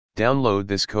Download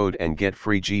this code and get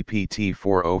free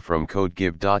GPT-4o from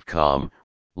codegive.com,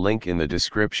 link in the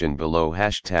description below. ##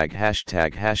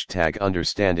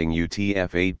 understanding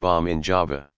UTF-8 bomb in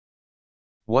Java.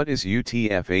 What is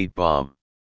UTF-8 bomb?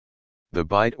 The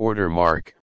byte order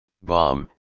mark, bomb,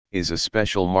 is a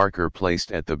special marker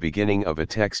placed at the beginning of a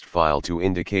text file to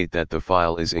indicate that the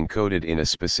file is encoded in a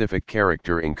specific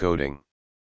character encoding.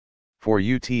 For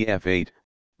UTF-8,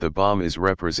 the bomb is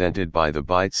represented by the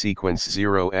byte sequence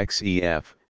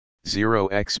 0xEF,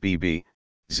 0xBB,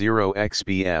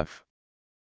 0xBF.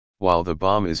 While the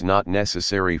bomb is not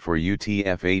necessary for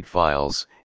UTF-8 files,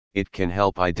 it can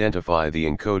help identify the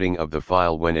encoding of the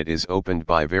file when it is opened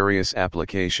by various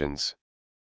applications.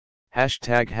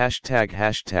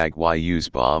 ###Why use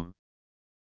bomb?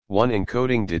 1.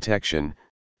 Encoding detection.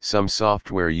 Some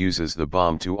software uses the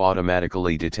bomb to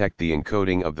automatically detect the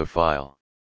encoding of the file.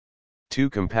 2.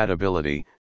 Compatibility.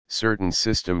 Certain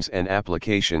systems and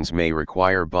applications may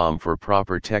require bomb for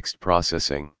proper text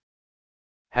processing.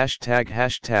 ###.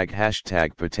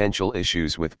 Potential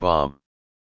issues with bomb.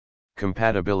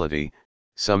 Compatibility.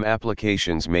 Some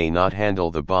applications may not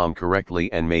handle the bomb correctly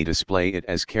and may display it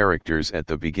as characters at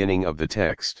the beginning of the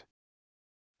text.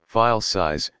 File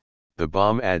size. The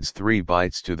bomb adds 3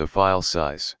 bytes to the file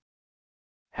size.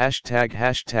 ###.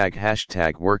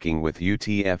 Working with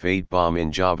UTF-8 bomb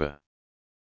in Java.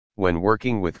 When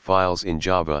working with files in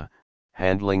Java,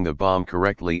 handling the bomb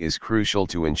correctly is crucial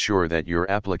to ensure that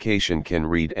your application can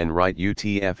read and write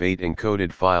UTF-8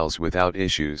 encoded files without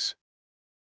issues.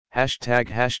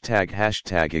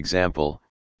 Example,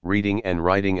 reading and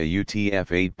writing a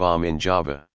UTF-8 bomb in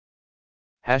Java.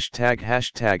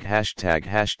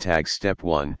 Step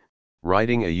 1,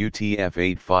 writing a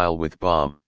UTF-8 file with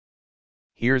bomb.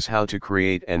 Here's how to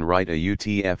create and write a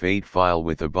UTF-8 file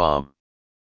with a bomb.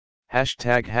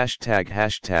 Step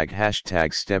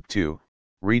 2,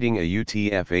 reading a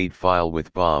UTF-8 file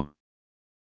with bomb.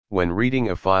 When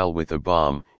reading a file with a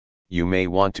bomb, you may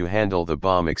want to handle the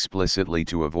bomb explicitly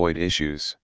to avoid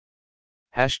issues.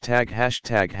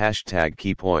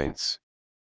 Key points.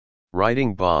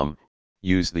 Writing bomb,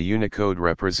 use the Unicode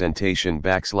representation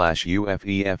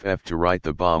 \UFEFF to write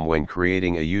the bomb when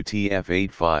creating a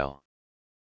UTF-8 file.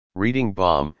 Reading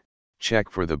bomb, check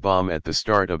for the bomb at the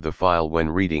start of the file when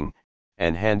reading,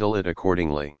 and handle it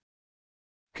accordingly.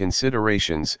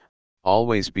 Considerations: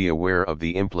 always be aware of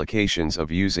the implications of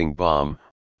using bomb,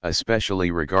 especially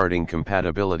regarding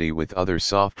compatibility with other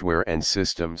software and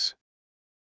systems.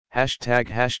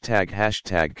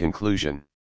 Conclusion.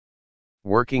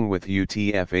 Working with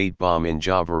UTF-8 bomb in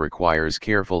Java requires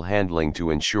careful handling to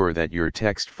ensure that your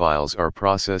text files are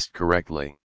processed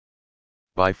correctly.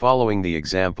 By following the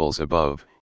examples above,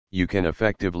 you can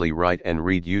effectively write and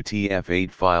read UTF-8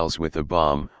 files with a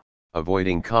bomb,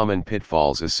 avoiding common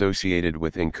pitfalls associated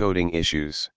with encoding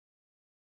issues.